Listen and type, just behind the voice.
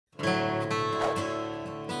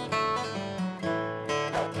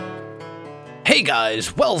Hey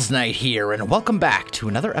guys, Welsknight here, and welcome back to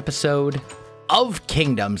another episode of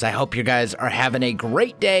Kingdoms. I hope you guys are having a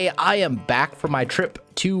great day. I am back from my trip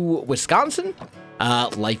to Wisconsin.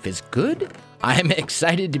 Life is good. I'm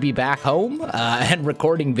excited to be back home and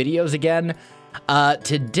recording videos again.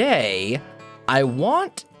 Today, I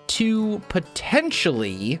want to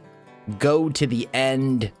potentially go to the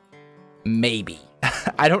end, maybe.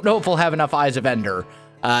 I don't know if we'll have enough Eyes of Ender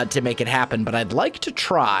to make it happen, but I'd like to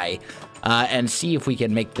try and see if we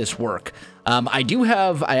can make this work. I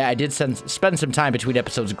did spend some time between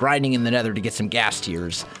episodes grinding in the nether to get some gas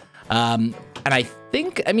tiers. And I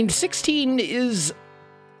mean, 16 is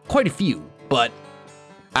quite a few, but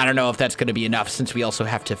I don't know if that's going to be enough since we also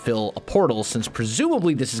have to fill a portal, since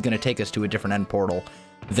presumably this is going to take us to a different end portal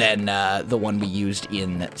than the one we used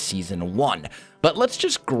in Season 1. But let's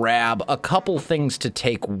just grab a couple things to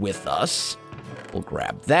take with us. We'll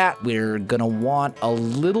grab that. We're gonna want a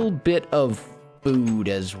little bit of food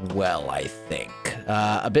as well, I think.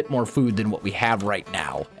 A bit more food than what we have right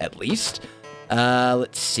now, at least.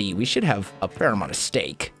 Let's see, we should have a fair amount of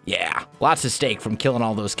steak. Yeah, lots of steak from killing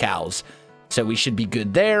all those cows. So we should be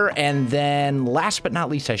good there. And then last but not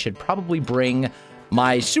least, I should probably bring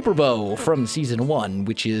my super bow from Season 1,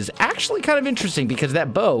 which is actually kind of interesting because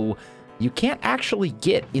that bow you can't actually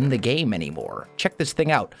get in the game anymore. Check this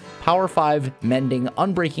thing out. Power 5, Mending,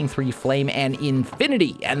 Unbreaking 3, Flame, and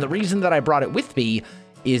Infinity. And the reason that I brought it with me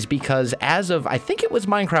is because as of, I think it was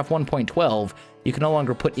Minecraft 1.12, you can no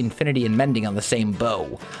longer put Infinity and Mending on the same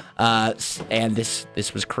bow. And this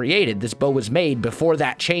was created, this bow was made before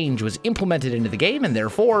that change was implemented into the game, and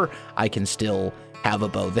therefore I can still have a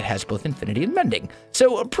bow that has both Infinity and Mending.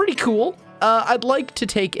 So pretty cool. I'd like to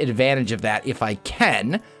take advantage of that if I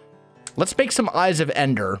can. Let's make some Eyes of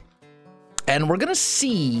Ender, and we're gonna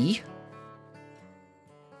see.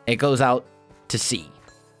 It goes out to sea.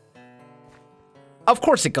 Of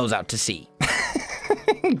course it goes out to sea.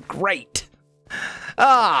 Great.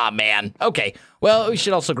 Ah, man. Okay, well, we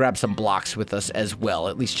should also grab some blocks with us as well,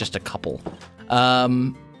 at least just a couple.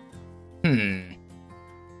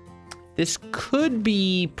 This could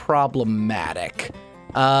be problematic.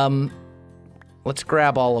 Let's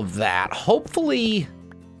grab all of that. Hopefully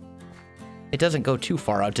it doesn't go too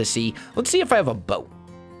far out to sea. Let's see if I have a boat.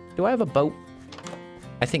 Do I have a boat?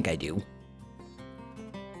 I think I do.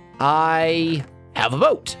 I have a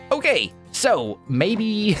boat. Okay, so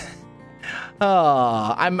maybe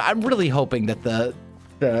I'm really hoping that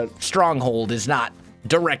the stronghold is not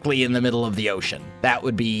directly in the middle of the ocean. That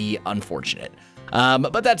would be unfortunate.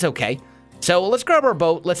 But that's okay. So let's grab our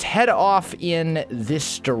boat. Let's head off in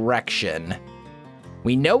this direction.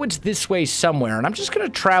 We know it's this way somewhere, and I'm just going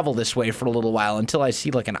to travel this way for a little while until I see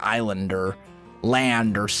like an island or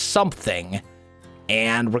land or something.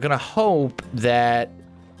 And we're going to hope that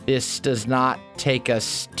this does not take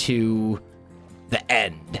us to the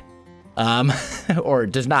end. Or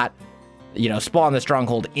does not, you know, spawn the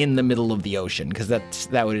stronghold in the middle of the ocean, because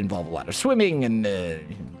that would involve a lot of swimming and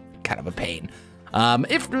kind of a pain. But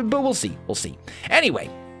we'll see. We'll see. Anyway,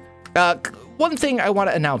 one thing I want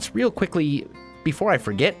to announce real quickly before I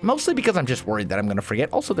forget, mostly because I'm just worried that I'm going to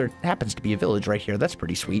forget. Also, there happens to be a village right here. That's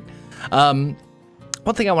pretty sweet. One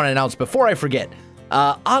thing I want to announce before I forget,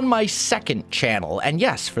 on my second channel, and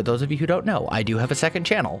yes, for those of you who don't know, I do have a second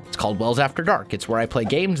channel. It's called Wells After Dark. It's where I play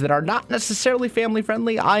games that are not necessarily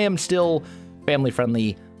family-friendly. I am still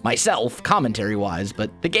family-friendly myself, commentary-wise, but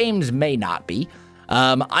the games may not be.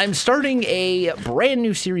 I'm starting a brand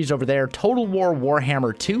new series over there, Total War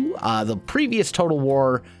Warhammer 2. The previous Total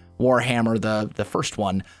War Warhammer, the first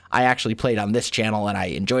one, I actually played on this channel, and I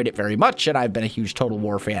enjoyed it very much, and I've been a huge Total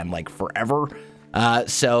War fan, like, forever.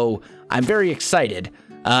 So I'm very excited.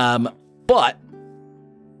 But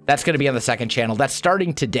that's going to be on the second channel. That's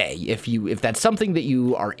starting today. If that's something that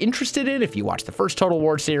you are interested in, if you watch the first Total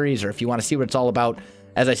War series, or if you want to see what it's all about,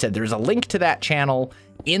 as I said, there's a link to that channel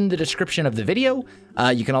in the description of the video.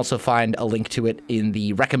 You can also find a link to it in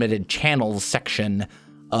the recommended channels section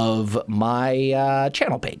of my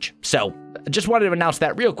channel page. So just wanted to announce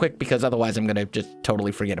that real quick, because otherwise I'm going to just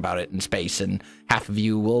totally forget about it in space, and half of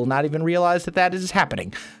you will not even realize that that is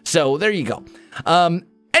happening. So there you go.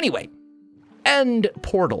 Anyway, end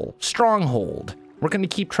portal, stronghold. We're going to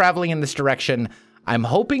keep traveling in this direction. I'm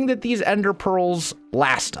hoping that these ender pearls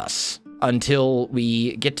last us until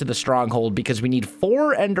we get to the stronghold, because we need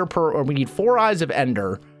 4 ender pearl, or we need 4 Eyes of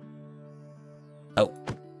Ender. Oh.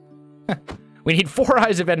 We need 4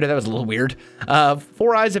 Eyes of Ender. That was a little weird.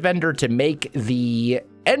 4 Eyes of Ender to make the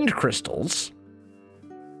end crystals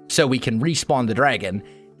so we can respawn the dragon.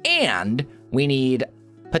 And we need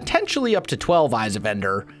potentially up to 12 Eyes of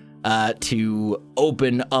Ender to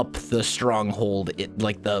open up the stronghold,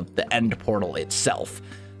 like the end portal itself.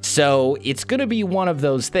 So it's going to be one of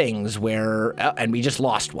those things where, and we just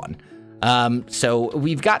lost one. So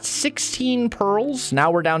we've got 16 pearls.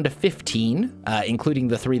 Now we're down to 15, including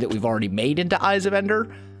the 3 that we've already made into Eyes of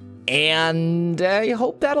Ender. And I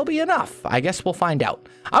hope that'll be enough. I guess we'll find out.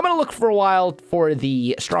 I'm going to look for a while for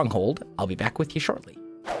the stronghold. I'll be back with you shortly.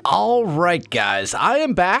 All right, guys, I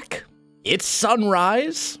am back. It's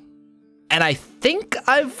sunrise. And I think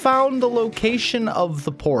I've found the location of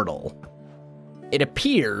the portal. It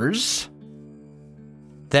appears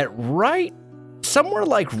that somewhere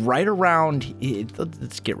like right around,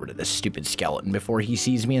 let's get rid of this stupid skeleton before he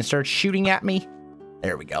sees me and starts shooting at me.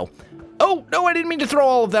 There we go. Oh, no, I didn't mean to throw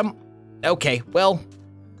all of them. Okay, well,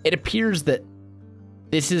 it appears that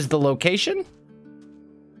this is the location.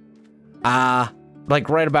 Like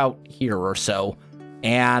right about here or so.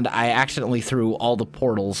 And I accidentally threw all the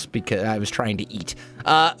portals because I was trying to eat.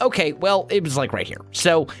 Okay, well, it was like right here.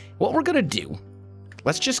 So what we're gonna do,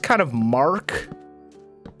 let's just kind of mark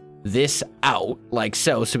this out like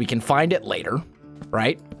so we can find it later,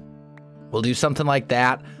 right? We'll do something like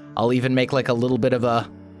that. I'll even make like a little bit of a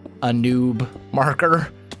noob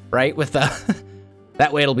marker, right? With the,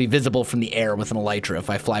 that way it'll be visible from the air with an elytra if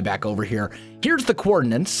I fly back over here. Here's the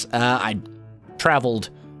coordinates. I traveled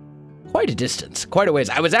quite a distance, quite a ways.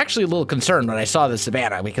 I was actually a little concerned when I saw the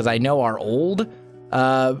savannah because I know our old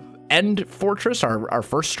end fortress, our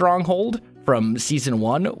first stronghold from season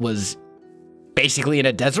 1 was basically in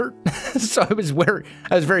a desert. So I was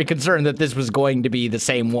very concerned that this was going to be the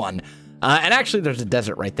same one. And actually there's a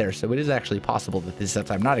desert right there. So it is actually possible that this,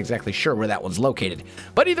 I'm not exactly sure where that one's located,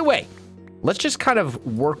 but either way, let's just kind of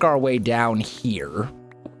work our way down here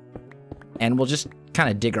and we'll just kind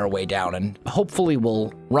of dig our way down and hopefully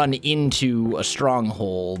we'll run into a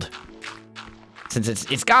stronghold since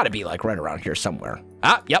it's got to be like right around here somewhere.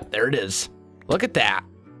 Ah, yep, there it is. Look at that.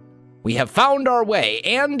 We have found our way,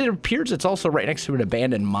 and it appears it's also right next to an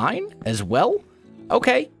abandoned mine as well.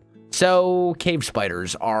 Okay, so cave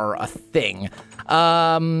spiders are a thing.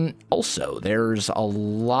 Also, there's a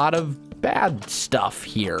lot of bad stuff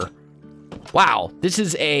here. Wow, this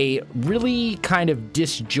is a really kind of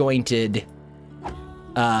disjointed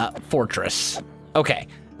fortress. Okay,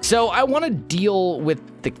 so I want to deal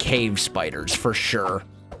with the cave spiders for sure.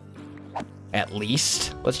 At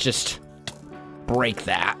least. Let's just break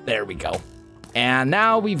that. There we go. And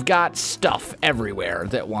now we've got stuff everywhere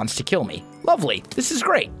that wants to kill me. Lovely. This is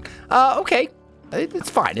great. Okay. It's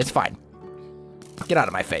fine. It's fine. Get out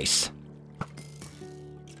of my face.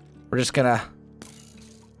 We're just gonna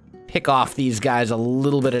pick off these guys a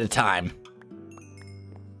little bit at a time.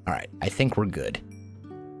 All right. I think we're good.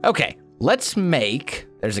 Okay. Let's make...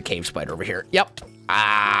 There's a cave spider over here. Yep.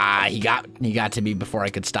 Ah, he got to me before I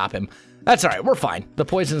could stop him. That's all right. We're fine. The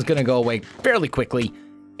poison's going to go away fairly quickly.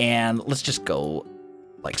 And let's just go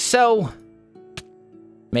like so.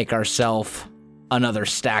 Make ourselves another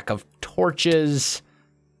stack of torches.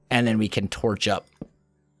 And then we can torch up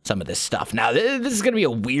some of this stuff. Now, this is going to be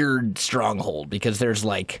a weird stronghold because there's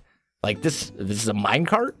like this is a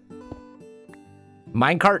minecart.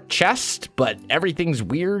 Minecart chest, but everything's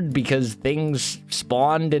weird because things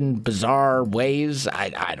spawned in bizarre ways.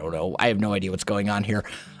 I don't know. I have no idea what's going on here.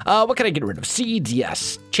 What can I get rid of? Seeds,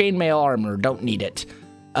 yes. Chainmail armor, don't need it.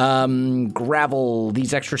 Gravel,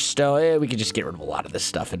 these extra stone. We could just get rid of a lot of this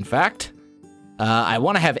stuff, in fact. I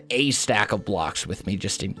want to have a stack of blocks with me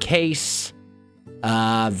just in case.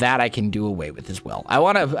 That I can do away with as well. I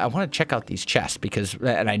want to check out these chests because,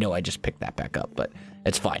 and I know I just picked that back up, but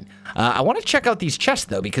it's fine. I want to check out these chests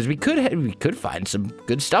though because we could find some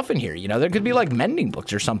good stuff in here. You know, there could be like mending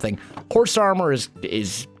books or something. Horse armor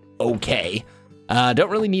is okay. Don't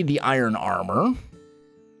really need the iron armor.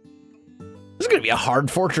 This is gonna be a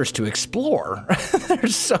hard fortress to explore.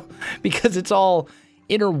 Because it's all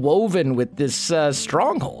interwoven with this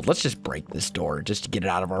stronghold. Let's just break this door just to get it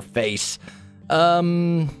out of our face.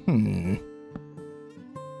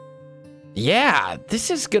 Yeah, this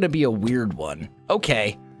is gonna be a weird one.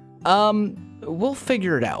 Okay, we'll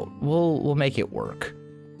figure it out. We'll make it work.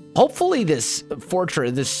 Hopefully this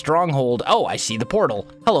fortress, this stronghold, oh, I see the portal.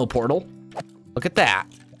 Hello, portal. Look at that.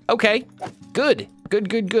 Okay, good.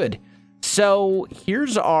 So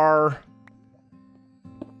here's our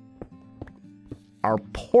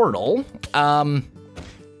portal.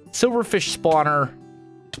 Silverfish spawner.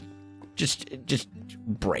 Just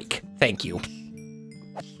break. Thank you.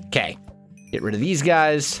 Okay. Get rid of these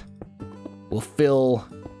guys. We'll fill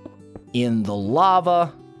in the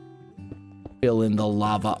lava. Fill in the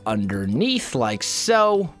lava underneath like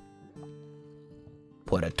so.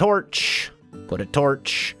 Put a torch. Put a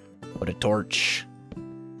torch. Put a torch.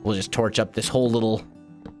 We'll just torch up this whole little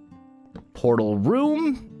portal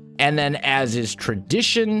room. And then, as is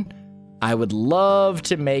tradition, I would love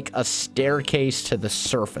to make a staircase to the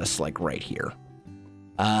surface, like right here.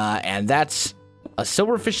 And that's a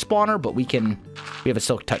silverfish spawner, but we have a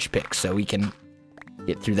silk touch pick, so we can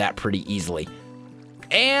get through that pretty easily.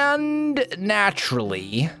 And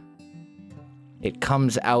naturally, it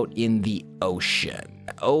comes out in the ocean.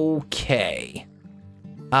 Okay.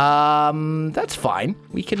 That's fine.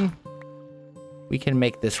 We can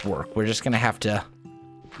make this work. We're just gonna have to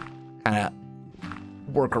kind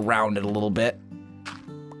of work around it a little bit.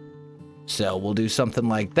 So we'll do something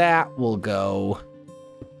like that. We'll go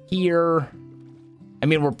here. I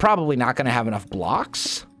mean, we're probably not going to have enough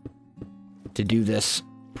blocks to do this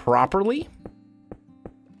properly.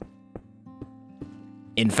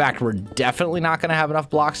 In fact, we're definitely not going to have enough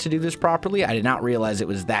blocks to do this properly. I did not realize it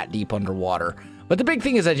was that deep underwater. But the big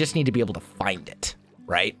thing is I just need to be able to find it,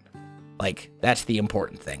 right? Like, that's the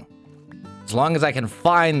important thing. As long as I can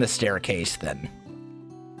find the staircase, then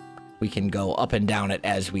we can go up and down it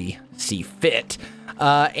as we see fit.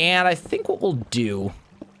 And I think what we'll do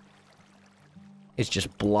is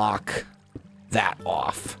just block that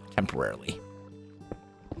off temporarily.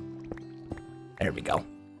 There we go.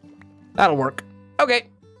 That'll work. Okay,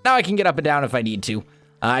 now I can get up and down if I need to.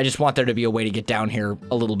 I just want there to be a way to get down here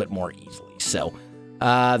a little bit more easily. So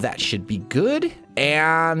that should be good.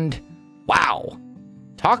 And wow,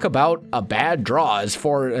 talk about a bad draw as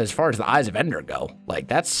far as the Eyes of Ender go. Like,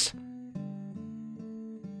 that's...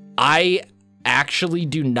 I actually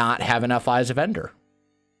do not have enough Eyes of Ender.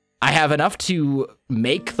 I have enough to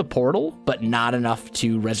make the portal, but not enough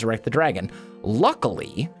to resurrect the dragon.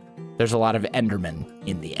 Luckily, there's a lot of Endermen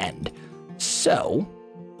in the end. So,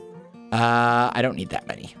 I don't need that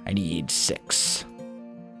many. I need 6.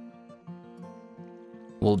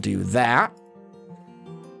 We'll do that.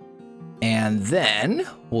 And then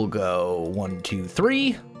we'll go 1, 2,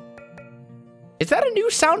 3. Is that a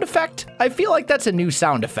new sound effect? I feel like that's a new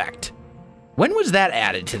sound effect. When was that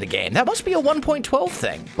added to the game? That must be a 1.12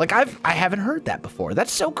 thing. Like, I haven't heard that before.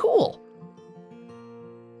 That's so cool.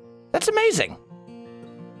 That's amazing.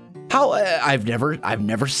 How I've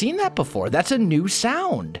never seen that before. That's a new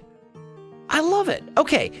sound. I love it.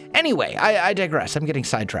 Okay, anyway, I digress. I'm getting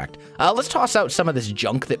sidetracked. Let's toss out some of this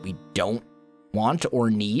junk that we don't want or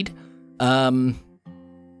need.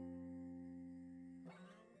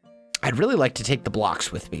 I'd really like to take the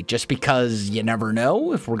blocks with me, just because you never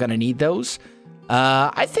know if we're going to need those.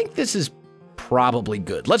 I think this is probably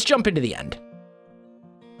good. Let's jump into the end.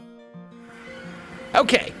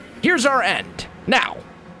 Okay, here's our end. Now,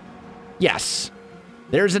 yes,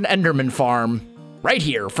 there's an Enderman farm right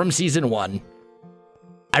here from Season 1.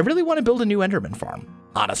 I really want to build a new Enderman farm,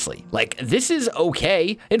 honestly. Like, this is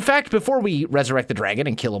okay. In fact, before we resurrect the dragon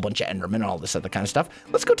and kill a bunch of Endermen and all this other kind of stuff,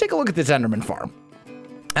 let's go take a look at this Enderman farm.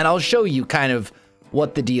 And I'll show you kind of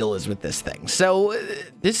what the deal is with this thing. So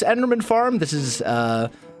this Enderman farm, this is a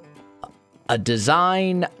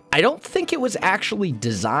design. I don't think it was actually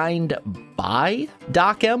designed by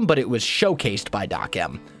Doc M, but it was showcased by Doc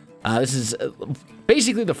M. This is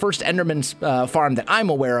basically the first Enderman farm that I'm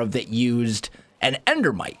aware of that used an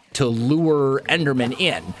Endermite to lure Endermen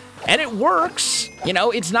in. And it works. You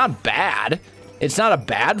know, it's not bad. It's not a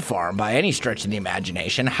bad farm by any stretch of the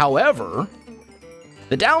imagination. However,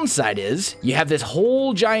 the downside is you have this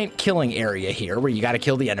whole giant killing area here where you got to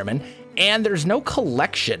kill the Enderman, and there's no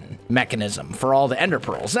collection mechanism for all the Ender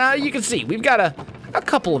Pearls. Now, you can see we've got a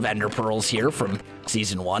couple of Ender Pearls here from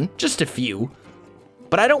Season 1, just a few,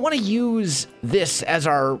 but I don't want to use this as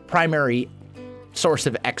our primary source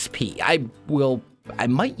of XP. I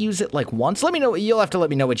might use it like once. Let me know. You'll have to let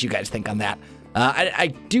me know what you guys think on that. I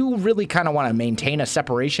do really kind of want to maintain a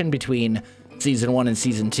separation between Season 1 and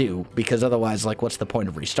Season 2, because otherwise, like, what's the point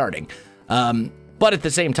of restarting? But at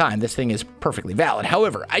the same time, this thing is perfectly valid.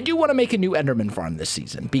 However, I do want to make a new Enderman farm this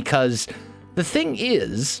season, because the thing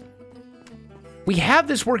is, we have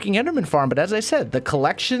this working Enderman farm, but as I said,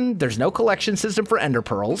 there's no collection system for Ender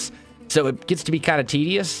Pearls, so it gets to be kind of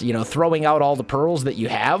tedious, you know, throwing out all the pearls that you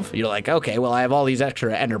have. You're like, okay, well, I have all these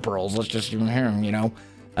extra Ender Pearls, let's just, you know,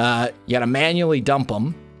 you gotta manually dump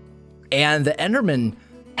them, and the Endermen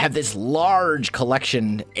have this large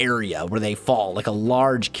collection area where they fall, like a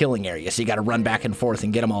large killing area, so you got to run back and forth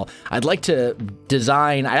and get them all. I'd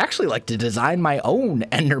actually like to design my own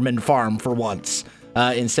Enderman farm for once,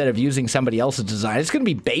 instead of using somebody else's design. It's going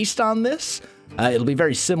to be based on this. It'll be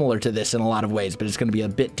very similar to this in a lot of ways, but it's going to be a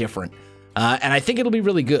bit different. And I think it'll be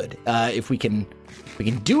really good. If we can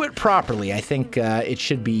do it properly, I think it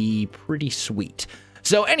should be pretty sweet.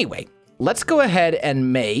 So anyway, let's go ahead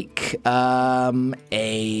and make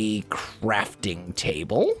a crafting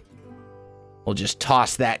table. We'll just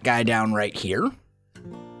toss that guy down right here.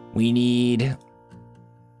 We need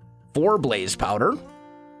 4 blaze powder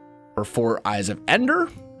or 4 eyes of ender.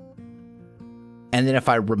 And then if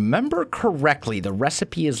I remember correctly, the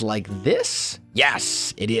recipe is like this.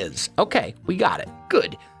 Yes, it is. Okay, we got it.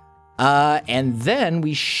 Good. And then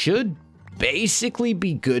we should basically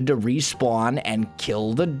be good to respawn and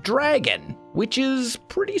kill the dragon, which is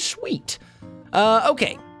pretty sweet.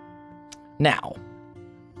 Okay. Now,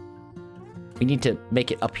 we need to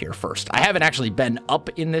make it up here first. I haven't actually been up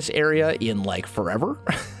in this area in like forever.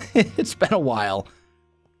 It's been a while.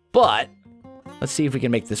 But let's see if we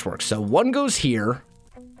can make this work. So 1 goes here,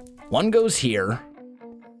 1 goes here,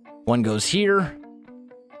 1 goes here,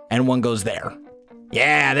 and 1 goes there.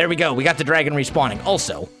 Yeah, there we go. We got the dragon respawning.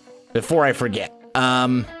 Also, before I forget,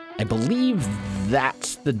 I believe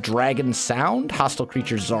that's the dragon sound. Hostile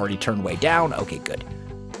creatures is already turned way down. Okay, good.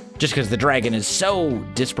 Just because the dragon is so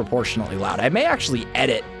disproportionately loud. I may actually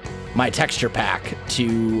edit my texture pack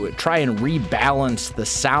to try and rebalance the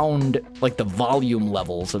sound, like the volume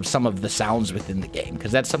levels of some of the sounds within the game,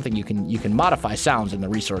 because that's something you can modify sounds in the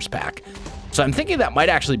resource pack. So I'm thinking that might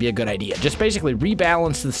actually be a good idea. Just basically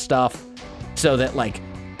rebalance the stuff so that like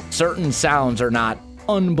certain sounds are not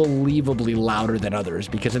unbelievably louder than others,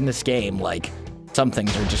 because in this game, like some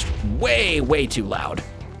things are just way too loud.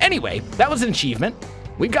 Anyway, that was an achievement.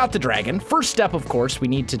 We've got the dragon. First step, of course, we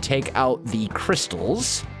need to take out the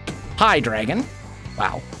crystals. Hi, dragon.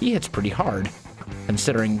 Wow, he hits pretty hard,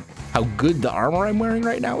 considering how good the armor I'm wearing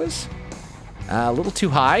right now is. A little too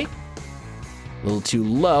high. A little too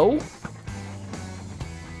low.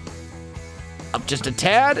 Up just a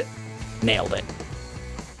tad. Nailed it.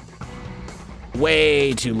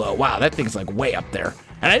 Way too low. Wow, that thing's like way up there.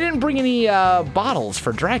 And I didn't bring any bottles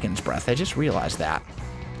for dragon's breath. I just realized that.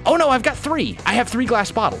 Oh no, I've got 3. I have 3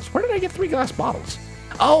 glass bottles. Where did I get 3 glass bottles?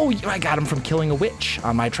 Oh, I got them from killing a witch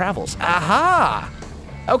on my travels. Aha!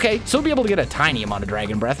 Okay, so we'll be able to get a tiny amount of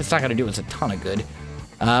dragon breath. It's not going to do us a ton of good.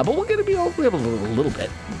 But we're going to be able to a little bit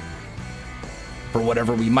for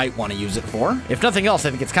whatever we might want to use it for. If nothing else, I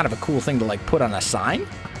think it's kind of a cool thing to like put on a sign.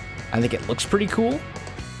 I think it looks pretty cool.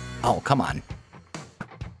 Oh, come on.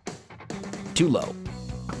 Too low.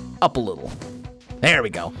 Up a little. There we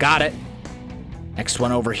go. Got it. Next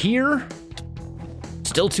one over here.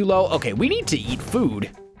 Still too low. Okay, we need to eat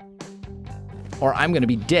food, or I'm going to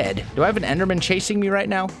be dead. Do I have an Enderman chasing me right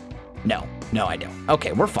now? No. No, I don't.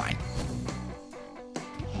 Okay, we're fine.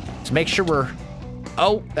 Let's make sure we're...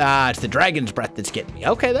 Oh, it's the dragon's breath that's getting me.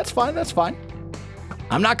 Okay, that's fine. That's fine.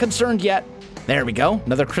 I'm not concerned yet. There we go.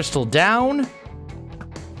 Another crystal down.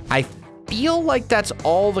 I feel like that's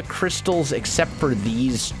all the crystals except for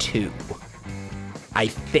these 2. I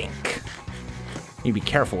think. You need to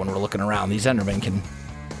be careful when we're looking around. These Endermen can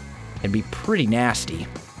be pretty nasty.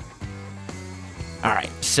 All right,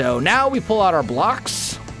 so now we pull out our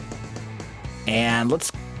blocks. And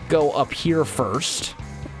let's go up here first.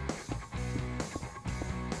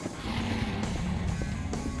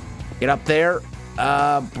 Get up there.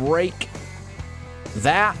 Break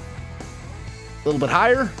that. A little bit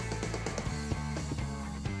higher.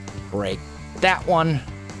 Break that one.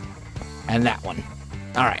 And that one.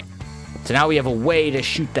 All right. So now we have a way to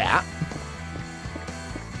shoot that.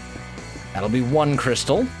 That'll be 1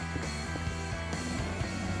 crystal.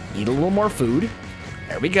 Eat a little more food.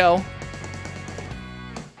 There we go.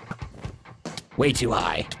 Way too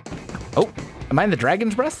high. Oh, am I in the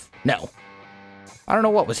dragon's breath? No. I don't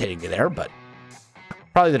know what was hitting me there, but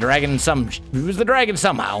probably the dragon it was the dragon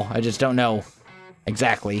somehow. I just don't know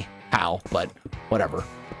exactly how, but whatever.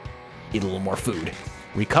 Eat a little more food.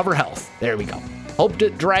 Recover health. There we go. Hope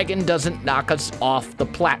that dragon doesn't knock us off the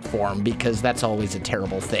platform, because that's always a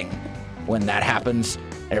terrible thing when that happens.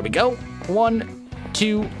 There we go. 1,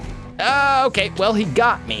 2. Okay, well, he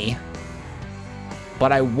got me.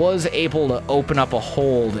 But I was able to open up a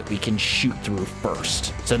hole that we can shoot through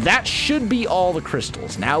first. So that should be all the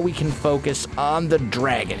crystals. Now we can focus on the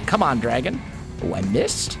dragon. Come on, dragon. Oh, I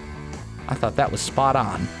missed. I thought that was spot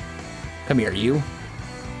on. Come here, you.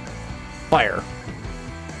 Fire.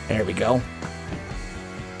 There we go.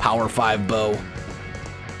 Power 5 bow.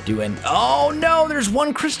 Oh no, there's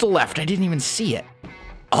 1 crystal left. I didn't even see it.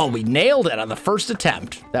 Oh, we nailed it on the first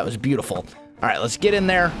attempt. That was beautiful. All right, let's get in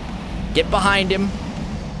there. Get behind him.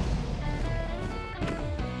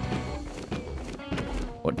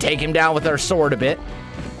 We'll take him down with our sword a bit.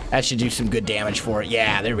 That should do some good damage for it.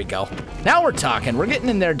 Yeah, there we go. Now we're talking. We're getting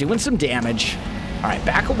in there, doing some damage. All right,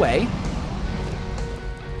 back away.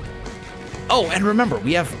 Oh, and remember,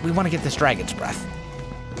 we want to get this dragon's breath.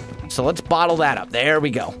 So let's bottle that up. There we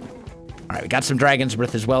go. All right, we got some Dragon's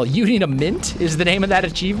Breath as well. You Need a Mint is the name of that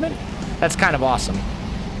achievement. That's kind of awesome.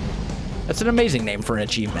 That's an amazing name for an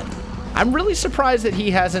achievement. I'm really surprised that he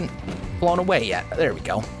hasn't flown away yet. There we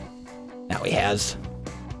go. Now he has.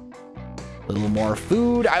 A little more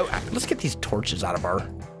food. Let's get these torches out of our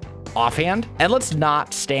offhand. And let's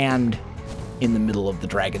not stand in the middle of the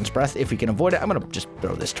Dragon's Breath. If we can avoid it, I'm going to just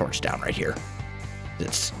throw this torch down right here.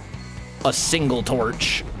 It's a single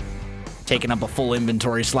torch taking up a full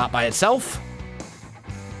inventory slot by itself.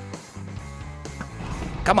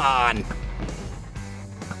 Come on.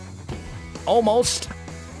 Almost.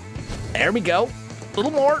 There we go. A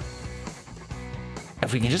little more.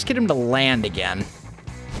 If we can just get him to land again.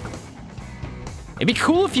 It'd be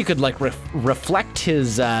cool if you could, like, reflect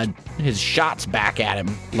his shots back at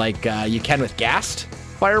him like you can with gassed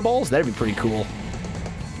fireballs. That'd be pretty cool.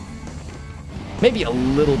 Maybe a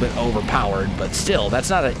little bit overpowered, but still, that's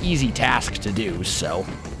not an easy task to do, so.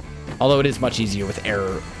 Although it is much easier with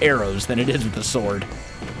arrows than it is with the sword.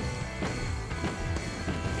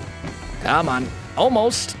 Come on.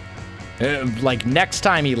 Almost. Like, next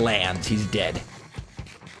time he lands, he's dead.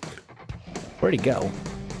 Where'd he go?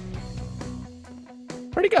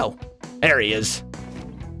 Where'd he go? There he is.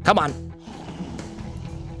 Come on.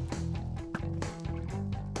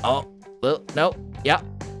 Oh, well, no. Yep.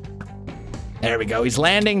 There we go. He's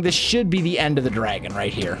landing. This should be the end of the dragon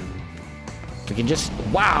right here. We can just...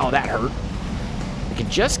 Wow, that hurt. We can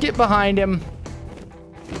just get behind him.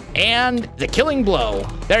 And the killing blow.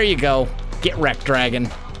 There you go. Get wrecked, dragon.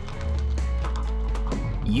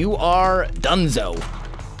 You are donezo.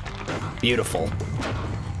 Beautiful.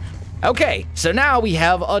 Okay, so now we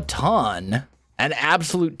have a ton, an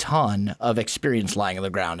absolute ton of experience lying on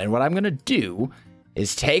the ground. And what I'm going to do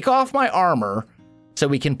is take off my armor so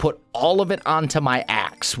we can put all of it onto my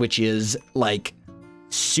axe, which is like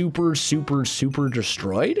super, super, super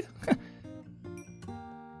destroyed.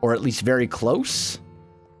 Or at least very close.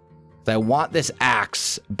 I want this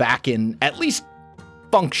axe back in at least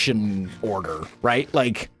function order, right?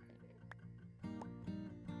 Like,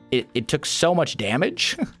 it took so much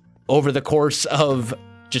damage over the course of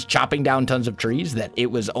just chopping down tons of trees that it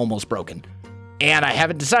was almost broken. And I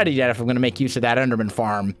haven't decided yet if I'm going to make use of that Enderman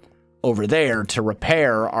farm over there to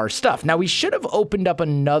repair our stuff. Now, we should have opened up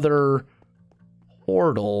another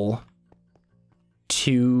portal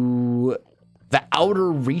to the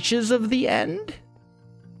outer reaches of the end.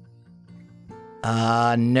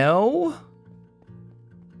 No.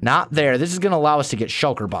 Not there. This is going to allow us to get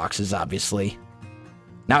shulker boxes, obviously.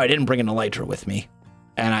 Now, I didn't bring an elytra with me.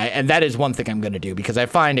 And that is one thing I'm going to do, because I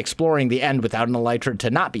find exploring the end without an elytra to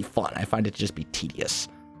not be fun. I find it to just be tedious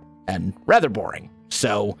and rather boring.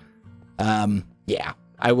 So, yeah,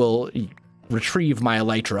 I will retrieve my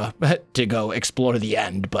elytra to go explore the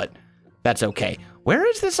end, but that's okay. Where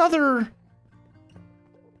is this other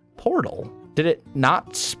portal? Did it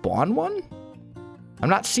not spawn one? I'm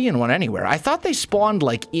not seeing one anywhere. I thought they spawned,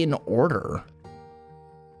 like, in order.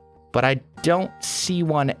 But I don't see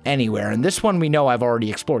one anywhere. And this one we know I've already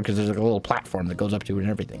explored because there's like a little platform that goes up to it and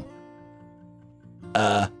everything.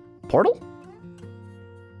 Portal?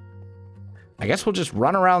 I guess we'll just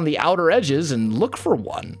run around the outer edges and look for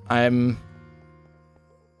one. I'm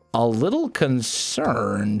a little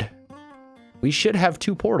concerned. We should have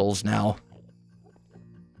 2 portals now.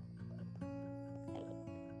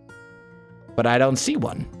 But I don't see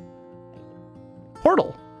one.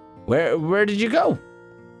 Portal. Where did you go?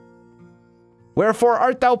 Wherefore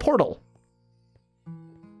art thou, portal?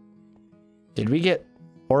 Did we get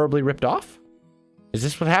horribly ripped off? Is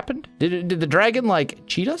this what happened? Did the dragon, like,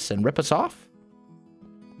 cheat us and rip us off?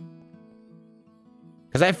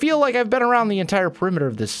 Because I feel like I've been around the entire perimeter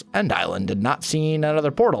of this end island and not seen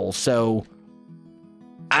another portal, so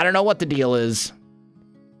I don't know what the deal is.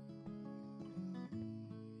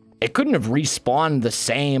 It couldn't have respawned the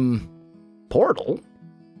same portal.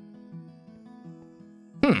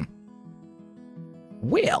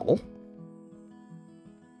 Well,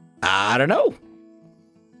 I don't know.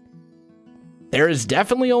 There is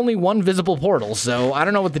definitely only one visible portal, so I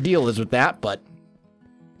don't know what the deal is with that, but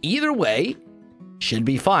either way, should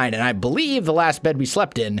be fine. And I believe the last bed we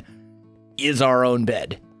slept in is our own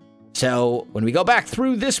bed. So when we go back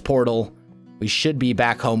through this portal, we should be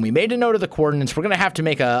back home. We made a note of the coordinates. We're going to have to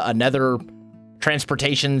make another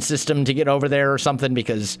transportation system to get over there or something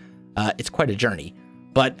because it's quite a journey.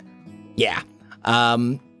 But yeah.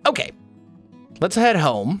 Okay. Let's head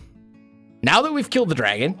home. Now that we've killed the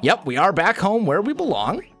dragon, yep, we are back home where we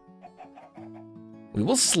belong. We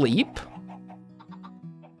will sleep.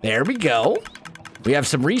 There we go. We have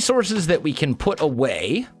some resources that we can put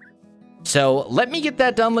away. So let me get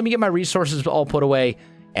that done. Let me get my resources all put away,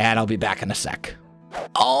 and I'll be back in a sec.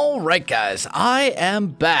 All right, guys, I am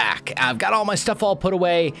back. I've got all my stuff all put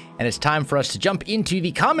away, and it's time for us to jump into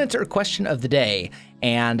the commenter question of the day.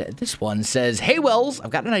 And this one says, "Hey, Wells,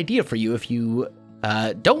 I've got an idea for you if you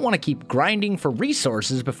don't want to keep grinding for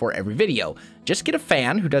resources before every video. Just get a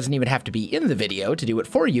fan who doesn't even have to be in the video to do it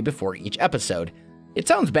for you before each episode. It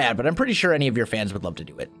sounds bad, but I'm pretty sure any of your fans would love to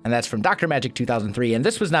do it." And that's from Dr. Magic 2003. And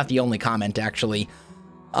this was not the only comment, actually.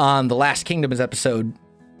 On the Last Kingdoms episode,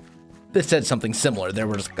 this said something similar. There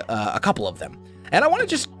was a couple of them. And I want to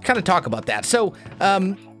just kind of talk about that. So,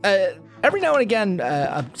 every now and again,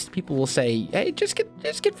 people will say, "Hey, just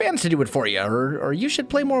get fans to do it for you," or "You should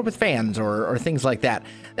play more with fans," or things like that.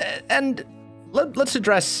 And let's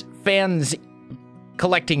address fans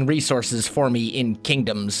collecting resources for me in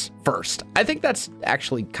Kingdoms first. I think that's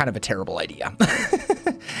actually kind of a terrible idea.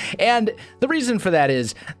 And the reason for that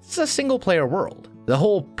is it's a single-player world. The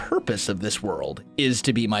whole purpose of this world is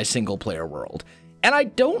to be my single-player world. And I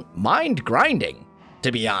don't mind grinding,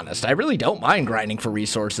 to be honest. I really don't mind grinding for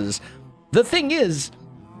resources. The thing is,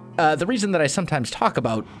 the reason that I sometimes talk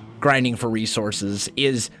about grinding for resources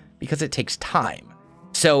is because it takes time.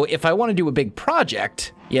 So if I want to do a big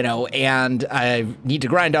project, and I need to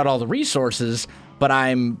grind out all the resources, but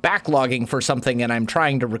I'm backlogging for something and I'm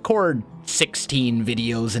trying to record 16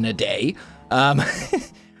 videos in a day,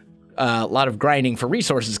 a lot of grinding for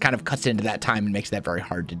resources kind of cuts into that time and makes that very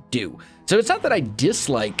hard to do. So it's not that I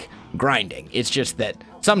dislike grinding. It's just that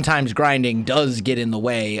sometimes grinding does get in the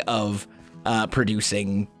way of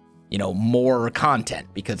producing, more content,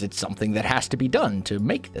 because it's something that has to be done to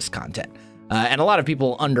make this content. And a lot of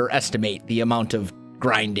people underestimate the amount of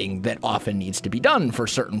grinding that often needs to be done for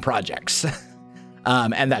certain projects.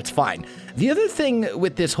 And that's fine. The other thing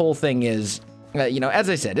with this whole thing is, as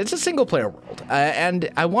I said, it's a single-player world, and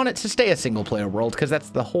I want it to stay a single-player world because that's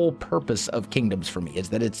the whole purpose of Kingdoms for me, is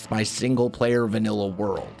that it's my single-player vanilla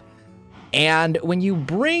world. And when you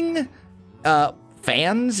bring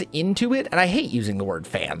fans into it, and I hate using the word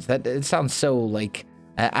fans, that it sounds so like,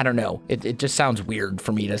 I don't know, it just sounds weird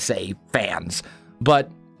for me to say fans, but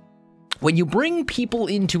when you bring people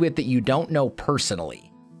into it that you don't know personally,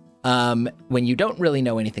 when you don't really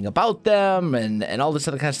know anything about them and all this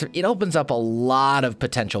other kind of stuff, it opens up a lot of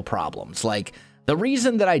potential problems. Like, the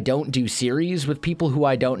reason that I don't do series with people who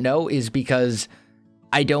I don't know is because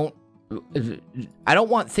I don't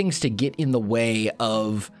want things to get in the way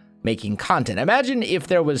of making content. Imagine if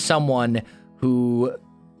there was someone who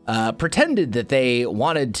pretended that they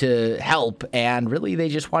wanted to help and really they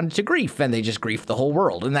just wanted to grief, and they just griefed the whole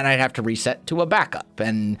world, and then I'd have to reset to a backup,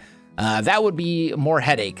 and that would be more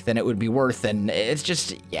headache than it would be worth, and it's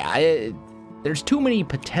just, there's too many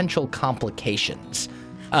potential complications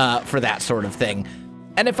for that sort of thing.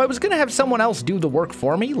 And if I was going to have someone else do the work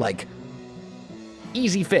for me, like,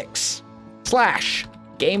 easy fix,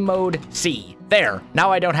 / game mode C, there,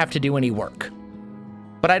 now I don't have to do any work.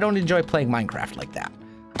 But I don't enjoy playing Minecraft like that.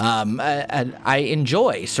 I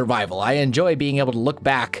enjoy survival. I enjoy being able to look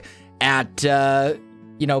back at,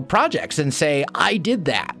 projects and say, I did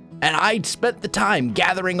that. And I spent the time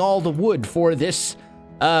gathering all the wood for this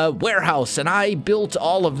warehouse, and I built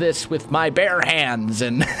all of this with my bare hands,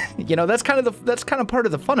 and that's kind of part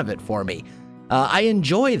of the fun of it for me. I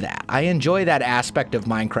enjoy that. I enjoy that aspect of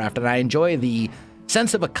Minecraft, and I enjoy the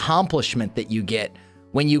sense of accomplishment that you get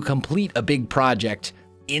when you complete a big project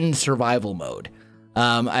in survival mode.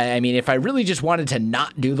 I mean, if I really just wanted to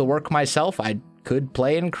not do the work myself, I could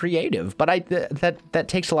play in creative, but that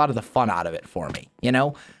takes a lot of the fun out of it for me,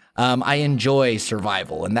 I enjoy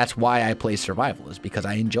survival, and that's why I play survival, is because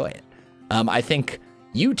I enjoy it. I think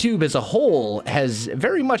YouTube as a whole has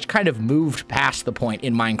very much kind of moved past the point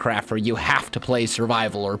in Minecraft where you have to play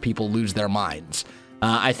survival or people lose their minds.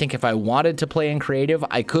 I think if I wanted to play in creative,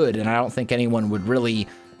 I could, and I don't think anyone would really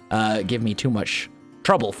give me too much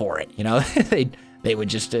trouble for it. They would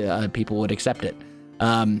just, people would accept it.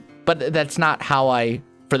 But that's not how I,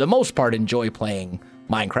 for the most part, enjoy playing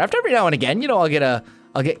Minecraft. Every now and again,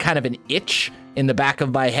 I'll get kind of an itch in the back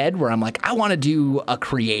of my head where I'm like, I want to do a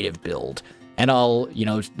creative build. And I'll,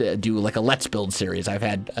 do like a Let's Build series. I've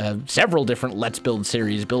had several different Let's Build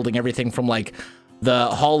series, building everything from like the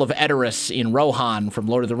Hall of Edoras in Rohan from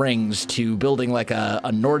Lord of the Rings to building like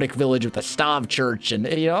a Nordic village with a Stav church and,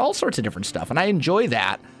 all sorts of different stuff. And I enjoy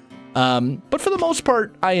that. But for the most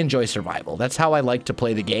part, I enjoy survival. That's how I like to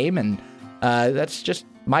play the game. And that's just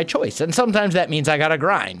my choice. And sometimes that means I gotta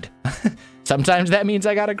grind. Sometimes that means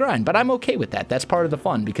I gotta grind, but I'm okay with that. That's part of the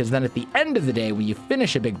fun, because then at the end of the day, when you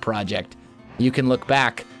finish a big project, you can look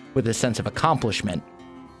back with a sense of accomplishment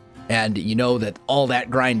And you know that all that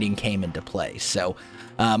grinding came into play. So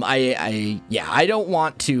I don't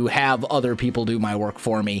want to have other people do my work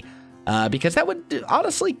for me, because that would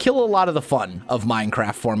honestly kill a lot of the fun of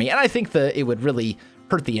Minecraft for me. And I think that it would really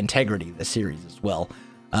hurt the integrity of the series as well.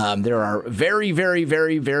 There are very, very,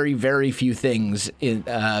 very, very, very few things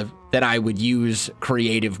that I would use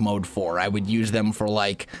creative mode for. I would use them for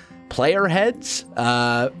like player heads,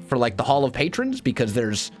 for like the Hall of Patrons, because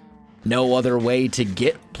there's no other way to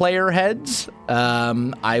get player heads.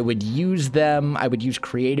 I would use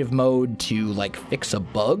creative mode to like fix a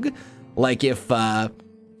bug. Like if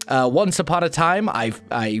once upon a time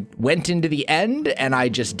I went into the end and I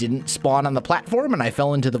just didn't spawn on the platform and I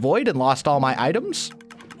fell into the void and lost all my items.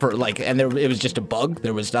 It was just a bug.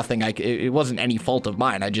 There was nothing it wasn't any fault of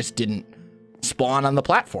mine. I just didn't spawn on the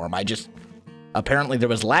platform. Apparently there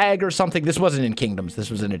was lag or something. This wasn't in Kingdoms. This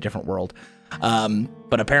was in a different world.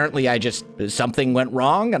 But apparently something went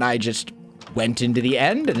wrong and I just went into the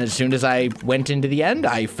end. And as soon as I went into the end,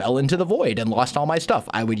 I fell into the void and lost all my stuff.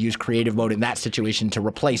 I would use creative mode in that situation to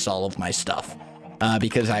replace all of my stuff.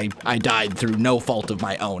 Because I died through no fault of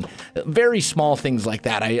my own. Very small things like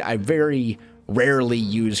that. I very rarely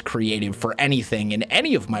use creative for anything in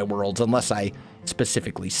any of my worlds unless I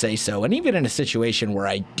specifically say so. And even in a situation where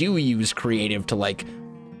I do use creative to like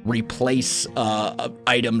replace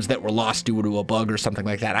items that were lost due to a bug or something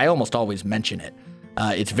like that, I almost always mention it.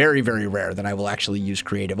 It's very, very rare that I will actually use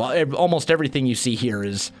creative. Almost everything you see here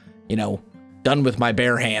is, done with my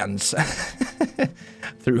bare hands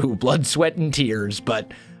through blood, sweat, and tears.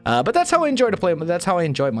 But that's how I enjoy to play. That's how I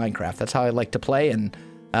enjoy Minecraft. That's how I like to play, and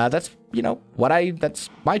that's that's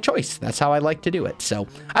my choice. That's how I like to do it. So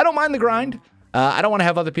I don't mind the grind. I don't want to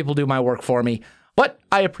have other people do my work for me, but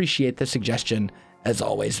I appreciate the suggestion as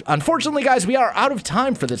always. Unfortunately, guys, we are out of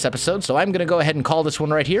time for this episode, so I'm going to go ahead and call this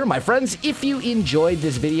one right here. My friends, if you enjoyed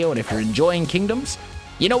this video and if you're enjoying Kingdoms,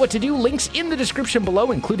 you know what to do. Links in the description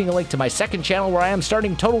below, including a link to my second channel where I am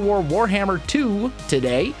starting Total War Warhammer 2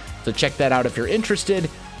 today. So check that out if you're interested.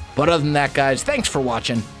 But other than that, guys, thanks for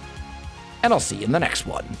watching, and I'll see you in the next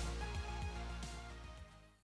one.